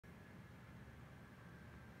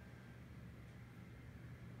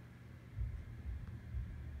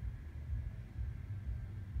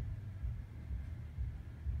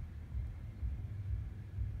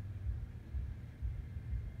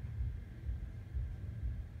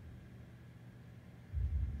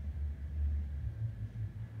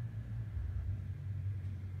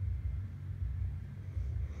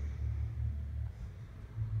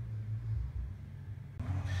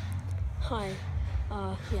Hi.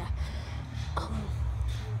 Yeah.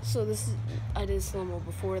 So I did slow-mo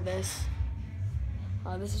before this.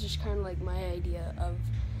 This is just kind of like my idea of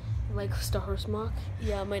like Star Wars mock.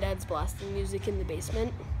 Yeah, my dad's blasting music in the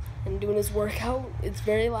basement and doing his workout. It's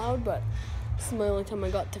very loud, but this is my only time I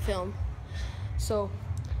got to film. So,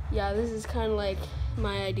 yeah, this is kind of like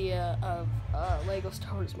my idea of Lego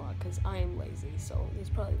Star Wars mock because I am lazy, so this is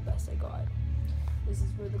probably the best I got. This is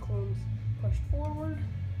where the clones pushed forward.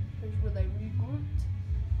 Here's where they regrouped,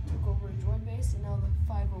 took over a droid base, and now the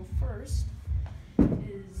 501st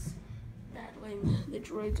is battling the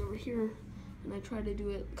droids over here. And I try to do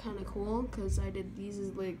it kind of cool because I did these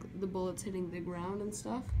as like the bullets hitting the ground and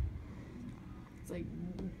stuff. It's like,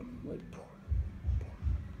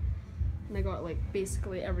 and I got like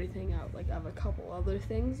basically everything out. Like I have a couple other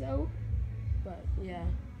things out, but yeah.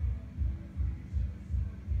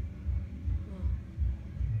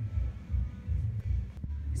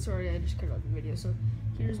 Sorry, I just cut out the video. So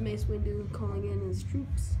here's Mace Windu calling in his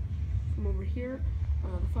troops from over here.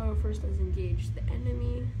 The 501st has engaged the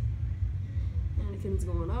enemy. Anakin's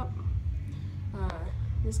going up.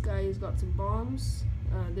 This guy has got some bombs.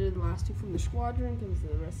 They're the last two from the squadron because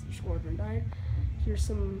the rest of the squadron died. Here's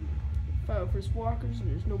some 501st walkers, and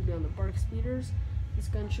there's nobody on the BARC speeders. This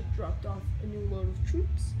gunship dropped off a new load of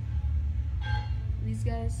troops. These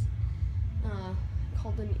guys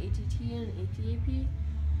called an ATT and an ATAP.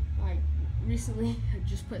 I recently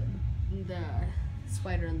just put the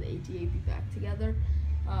spider and the ATAP back together.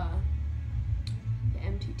 The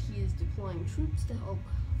MTT is deploying troops to help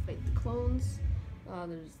fight the clones.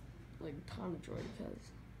 There's like a ton of droid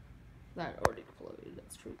because that already deployed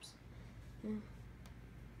its troops. Yeah.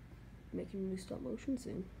 Making new stop motion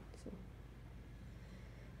soon. So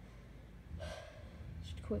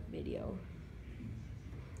just a quick video.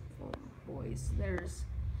 Boys, there's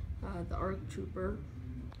the ARC trooper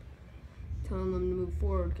telling them to move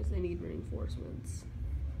forward because they need reinforcements.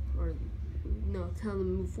 Or no, telling them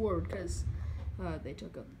to move forward because they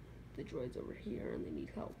took up the droids over here and they need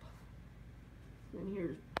help. And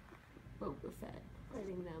here's Boba Fett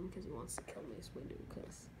fighting them because he wants to kill Mace Windu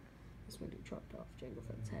because Mace Windu chopped off Jango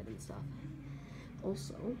Fett's head and stuff.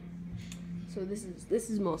 Also, so this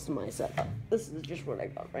is most of my setup. This is just what I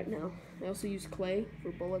got right now. I also use clay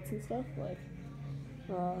for bullets and stuff. Like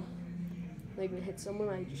if it hits someone,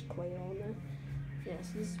 I just clay it on there. Yeah,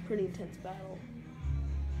 so this is a pretty intense battle.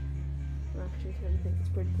 I actually kind of think it's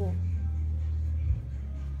pretty cool.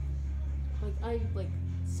 Like I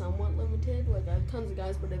somewhat limited. Like I have tons of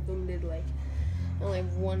guys, but I've limited like only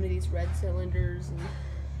have one of these red cylinders and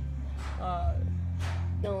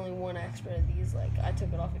only one extra of these. Like I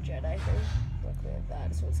took it off a Jedi thing. Luckily like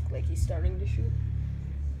that, so it's like he's starting to shoot.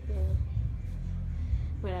 Yeah.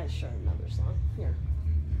 Might have to start another song here.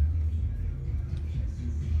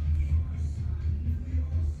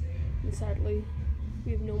 And sadly,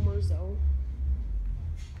 we have no more Zoe.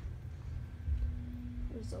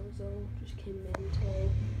 Zoe just came in today,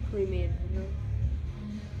 cremated her.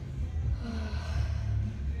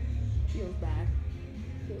 Feels bad.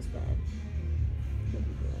 Feels bad. That'd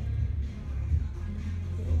be good.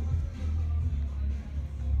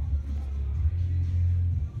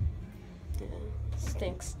 Yeah,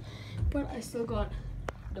 stinks. But I still got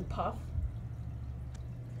the puff.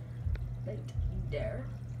 Right there.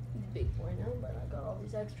 Big boy now, but I got all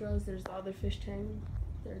these extras. There's the other fish tank.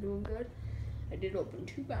 They're doing good. I did open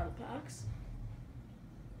 2 battle packs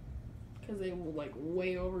because they were like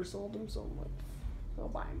way oversold them, so I'm like, I'll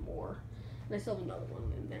buy more. And I still have another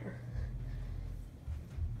one in there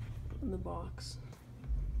in the box.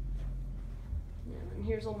 Yeah, and then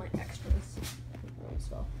here's all my extras.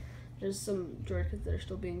 So there's some droid kits that are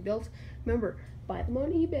still being built. Remember, buy them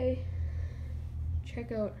on eBay.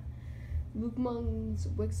 Check out LukeMung's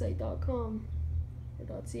wixsite.com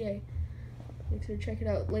or .ca. Make sure to check it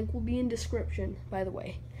out. Link will be in description, by the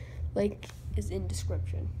way. Link is in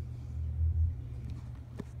description.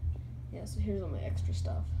 Yeah, so here's all my extra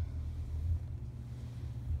stuff.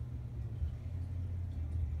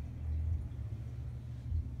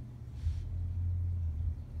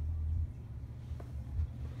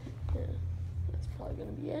 Yeah, that's probably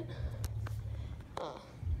gonna be it.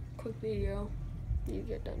 Quick video you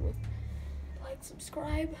get done with. Like,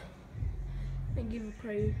 subscribe, and give a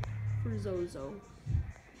prayer for Zozo.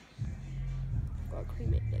 Got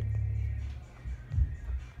cremated.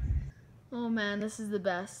 Oh man, this is the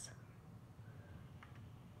best.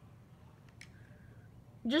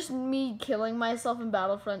 Just me killing myself in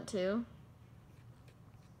Battlefront 2.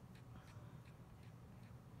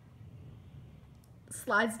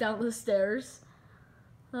 Slides down the stairs.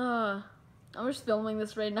 I'm just filming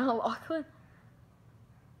this right now, Lachlan.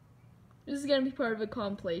 This is gonna be part of a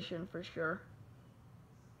compilation for sure.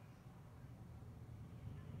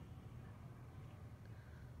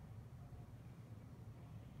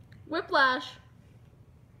 Whiplash.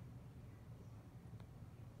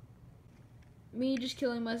 Me just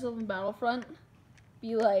killing myself in Battlefront.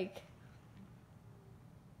 Be like,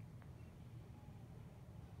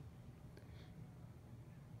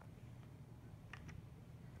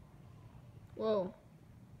 whoa.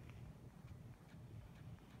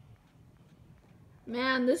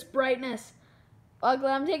 Man, this brightness. Ugly,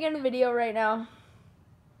 I'm taking a video right now.